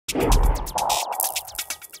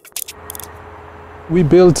We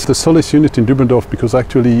built the SolAce unit in Dübendorf because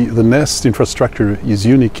actually the nest infrastructure is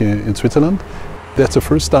unique in Switzerland. That's the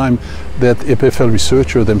first time that EPFL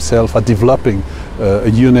researchers themselves are developing a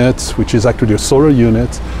unit which is actually a solar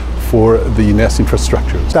unit for the nest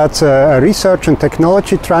infrastructure. That's a research and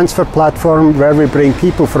technology transfer platform where we bring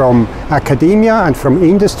people from academia and from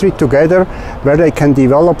industry together, where they can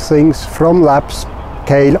develop things from lab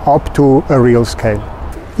scale up to a real scale.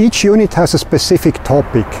 Each unit has a specific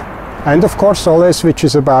topic. And of course SolAce, which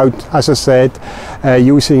is about, as I said,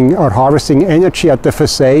 using or harvesting energy at the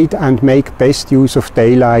facade and make best use of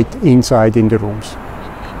daylight inside in the rooms.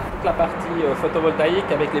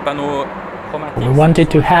 We wanted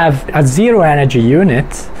to have a zero energy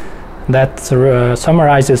unit that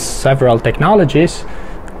summarizes several technologies.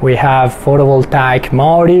 We have photovoltaic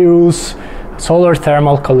modules, solar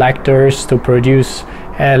thermal collectors to produce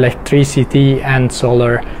electricity and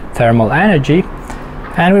solar thermal energy.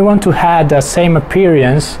 And we want to have the same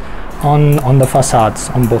appearance on the facades,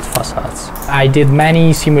 on both facades. I did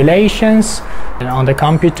many simulations on the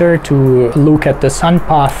computer to look at the sun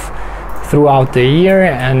path throughout the year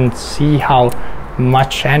and see how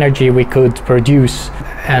much energy we could produce,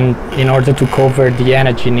 and in order to cover the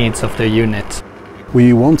energy needs of the unit.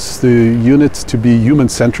 We want the unit to be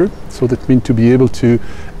human-centered, so that means to be able to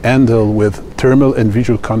handle with thermal and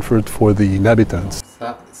visual comfort for the inhabitants.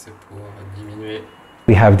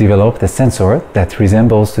 We have developed a sensor that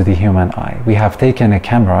resembles to the human eye. We have taken a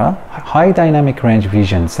camera, high dynamic range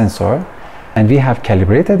vision sensor, and we have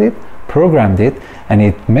calibrated it, programmed it, and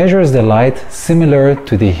it measures the light similar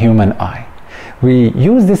to the human eye. We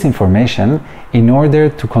use this information in order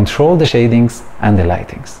to control the shadings and the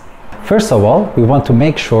lightings. First of all, we want to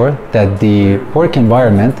make sure that the work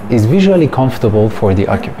environment is visually comfortable for the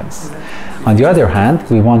occupants. On the other hand,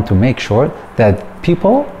 we want to make sure that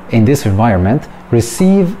people in this environment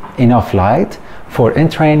receive enough light for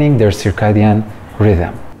entraining their circadian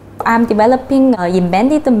rhythm. I'm developing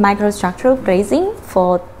embedded microstructural glazing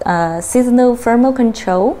for seasonal thermal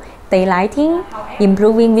control, daylighting,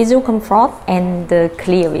 improving visual comfort, and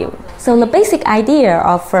clear view. So the basic idea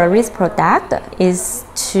of this product is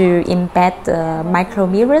to embed micro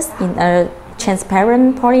mirrors in a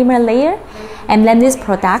transparent polymer layer, and then this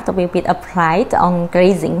product will be applied on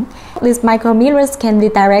glazing. These micro mirrors can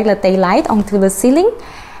redirect the daylight onto the ceiling,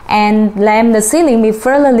 and then the ceiling will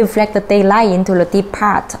further reflect the daylight into the deep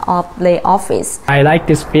part of the office. I like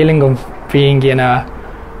this feeling of being in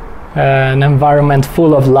an environment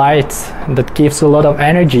full of light that gives a lot of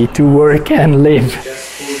energy to work and live.